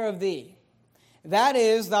require of thee, that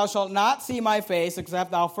is, thou shalt not see my face,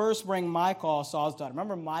 except thou first bring Michal, Saul's daughter.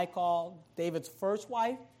 Remember Michal, David's first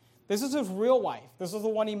wife? This is his real wife. This is the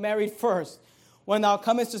one he married first. When thou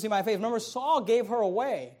comest to see my face. Remember, Saul gave her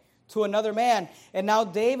away to another man. And now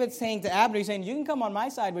David's saying to Abner, he's saying, you can come on my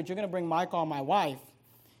side, but you're going to bring Michal, my wife.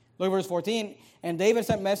 Look at verse 14. And David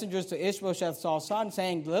sent messengers to Ishbosheth, Saul's son,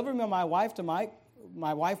 saying, deliver me my wife to my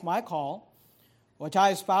wife Michal, which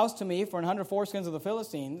I espoused to me for 100 foreskins of the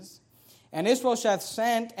Philistines. And Ishbosheth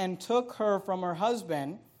sent and took her from her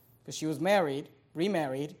husband, because she was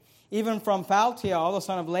remarried, even from Phaltiel, the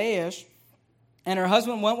son of Laish. And her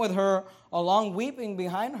husband went with her along weeping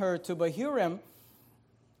behind her to Bahurim.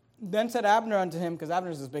 Then said Abner unto him, because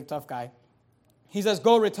Abner is this big tough guy, he says,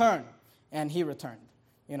 go return. And he returned.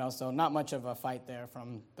 So not much of a fight there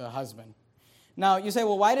from the husband. Now, you say,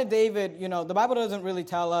 well, why did David, the Bible doesn't really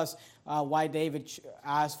tell us why David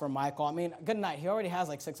asked for Michal. I mean, good night. He already has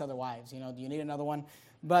like 6 other wives. Do you need another one?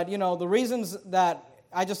 But, the reasons that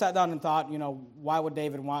I just sat down and thought, why would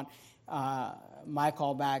David want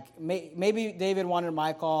Michal back? Maybe David wanted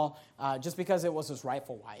Michal just because it was his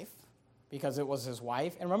rightful wife, because it was his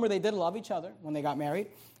wife. And remember, they did love each other when they got married.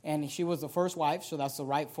 And she was the first wife, so that's the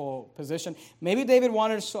rightful position. Maybe David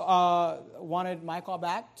wanted Michal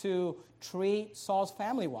back to treat Saul's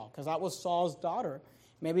family well, because that was Saul's daughter.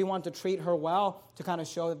 Maybe he wanted to treat her well to kind of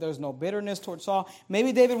show that there's no bitterness towards Saul.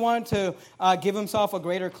 Maybe David wanted to give himself a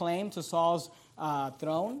greater claim to Saul's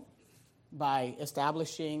throne by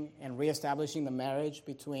establishing and reestablishing the marriage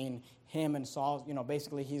between him and Saul.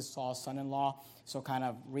 Basically he's Saul's son-in-law, so kind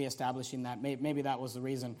of reestablishing that. Maybe that was the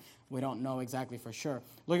reason. We don't know exactly for sure.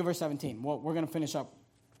 Look at verse 17. We're going to finish up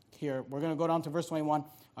here. We're going to go down to verse 21.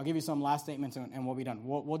 I'll give you some last statements and we'll be done.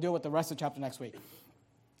 We'll deal with the rest of the chapter next week.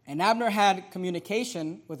 And Abner had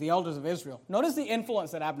communication with the elders of Israel. Notice the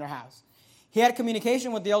influence that Abner has. He had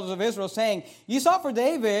communication with the elders of Israel saying, you sought for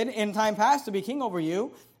David in time past to be king over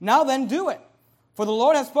you. Now then do it. For the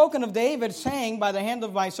Lord has spoken of David, saying, by the hand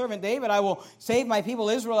of my servant David, I will save my people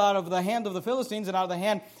Israel out of the hand of the Philistines and out of the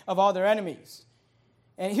hand of all their enemies.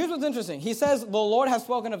 And here's what's interesting. He says, the Lord has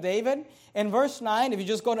spoken of David. In verse 9, if you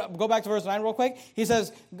just go back to verse 9 real quick, he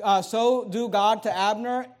says, so do God to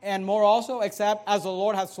Abner, and more also, except as the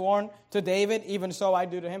Lord hath sworn to David, even so I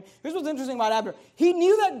do to him. Here's what's interesting about Abner. He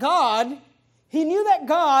knew that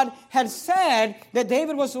God had said that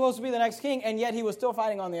David was supposed to be the next king, and yet he was still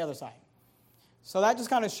fighting on the other side. So that just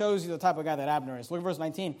kind of shows you the type of guy that Abner is. Look at verse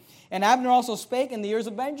 19. And Abner also spake in the ears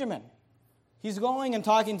of Benjamin. He's going and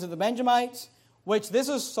talking to the Benjamites, which this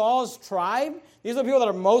is Saul's tribe. These are people that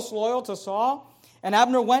are most loyal to Saul. And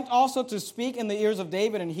Abner went also to speak in the ears of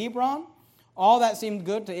David in Hebron, all that seemed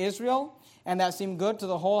good to Israel, and that seemed good to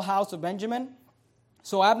the whole house of Benjamin.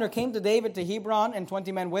 So Abner came to David to Hebron, and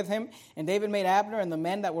 20 men with him. And David made Abner and the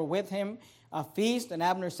men that were with him a feast. And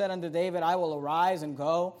Abner said unto David, I will arise and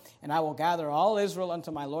go, and I will gather all Israel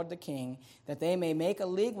unto my lord the king, that they may make a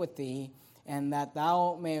league with thee, and that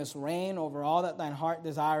thou mayest reign over all that thine heart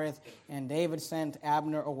desireth. And David sent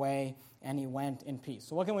Abner away, and he went in peace.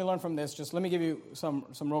 So what can we learn from this? Just let me give you some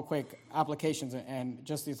real quick applications and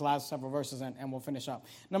just these last several verses, and we'll finish up.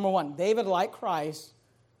 Number one, David, like Christ,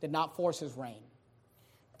 did not force his reign.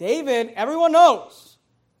 David, everyone knows,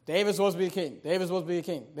 David's supposed to be king. David's supposed to be a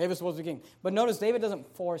king. David's supposed to be king. But notice, David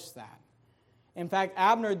doesn't force that. In fact,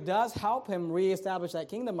 Abner does help him reestablish that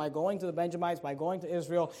kingdom by going to the Benjamites, by going to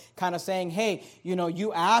Israel, kind of saying, hey,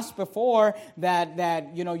 you asked before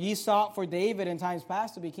that ye sought for David in times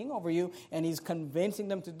past to be king over you, and he's convincing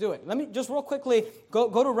them to do it. Let me just real quickly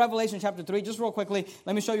go to Revelation chapter 3. Just real quickly,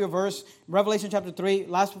 let me show you a verse. Revelation chapter 3,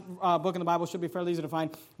 last book in the Bible, should be fairly easy to find.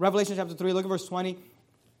 Revelation chapter 3, look at verse 20.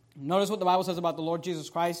 Notice what the Bible says about the Lord Jesus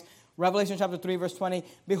Christ. Revelation chapter 3, verse 20.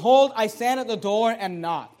 Behold, I stand at the door and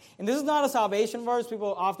knock. And this is not a salvation verse.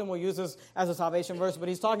 People often will use this as a salvation verse, but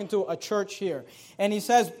he's talking to a church here. And he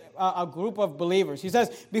says, a group of believers. He says,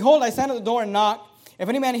 behold, I stand at the door and knock. If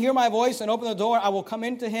any man hear my voice and open the door, I will come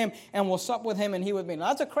into him and will sup with him and he with me. Now,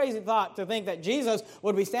 that's a crazy thought to think that Jesus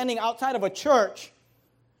would be standing outside of a church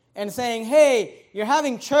and saying, hey, you're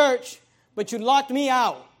having church, but you locked me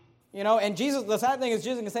out. And Jesus, the sad thing is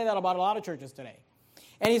Jesus can say that about a lot of churches today.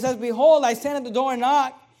 And he says, behold, I stand at the door and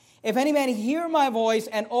knock. If any man hear my voice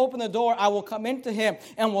and open the door, I will come into him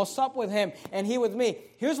and will sup with him and he with me.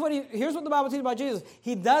 Here's what the Bible teaches about Jesus.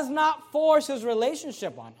 He does not force his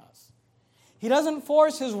relationship on us. He doesn't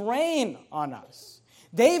force his reign on us.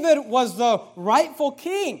 David was the rightful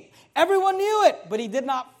king. Everyone knew it, but he did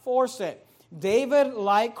not force it. David,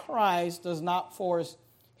 like Christ, does not force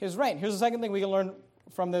his reign. Here's the second thing we can learn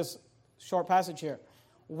from this short passage here.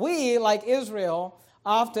 We, like Israel,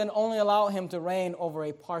 often only allow him to reign over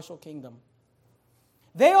a partial kingdom.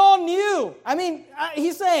 They all knew. I mean,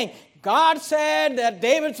 he's saying, God said that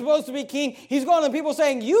David's supposed to be king. He's going to the people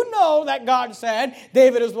saying, you know that God said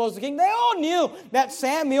David is supposed to be king. They all knew that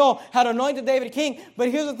Samuel had anointed David king. But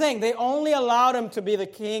here's the thing. They only allowed him to be the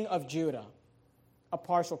king of Judah, a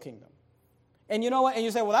partial kingdom. And you know what? And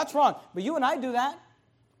you say, well, that's wrong. But you and I do that.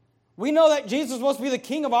 We know that Jesus is supposed to be the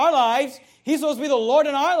king of our lives. He's supposed to be the Lord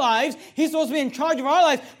in our lives. He's supposed to be in charge of our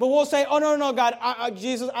lives. But we'll say, oh, no, God,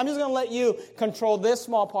 Jesus, I'm just going to let you control this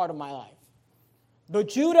small part of my life. The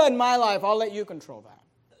Judah in my life, I'll let you control that.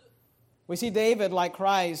 We see David, like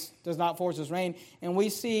Christ, does not force his reign. And we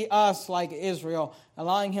see us, like Israel,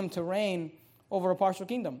 allowing him to reign over a partial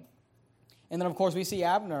kingdom. And then, of course, we see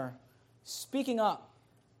Abner speaking up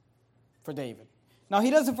for David. Now, he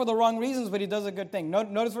does it for the wrong reasons, but he does a good thing.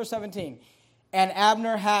 Notice verse 17. And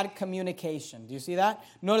Abner had communication. Do you see that?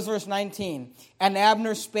 Notice verse 19. And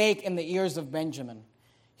Abner spake in the ears of Benjamin.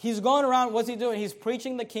 He's going around, what's he doing? He's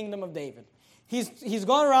preaching the kingdom of David. He's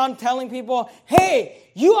going around telling people, hey,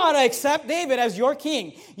 you ought to accept David as your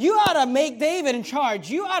king. You ought to make David in charge.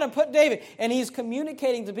 You ought to put David. And he's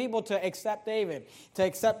communicating to people to accept David,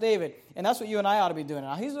 And that's what you and I ought to be doing.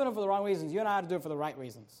 Now, he's doing it for the wrong reasons. You and I ought to do it for the right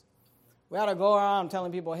reasons. We ought to go around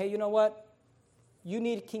telling people, hey, you know what? You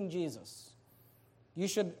need King Jesus. You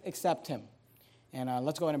should accept him. And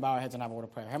let's go ahead and bow our heads and have a word of prayer.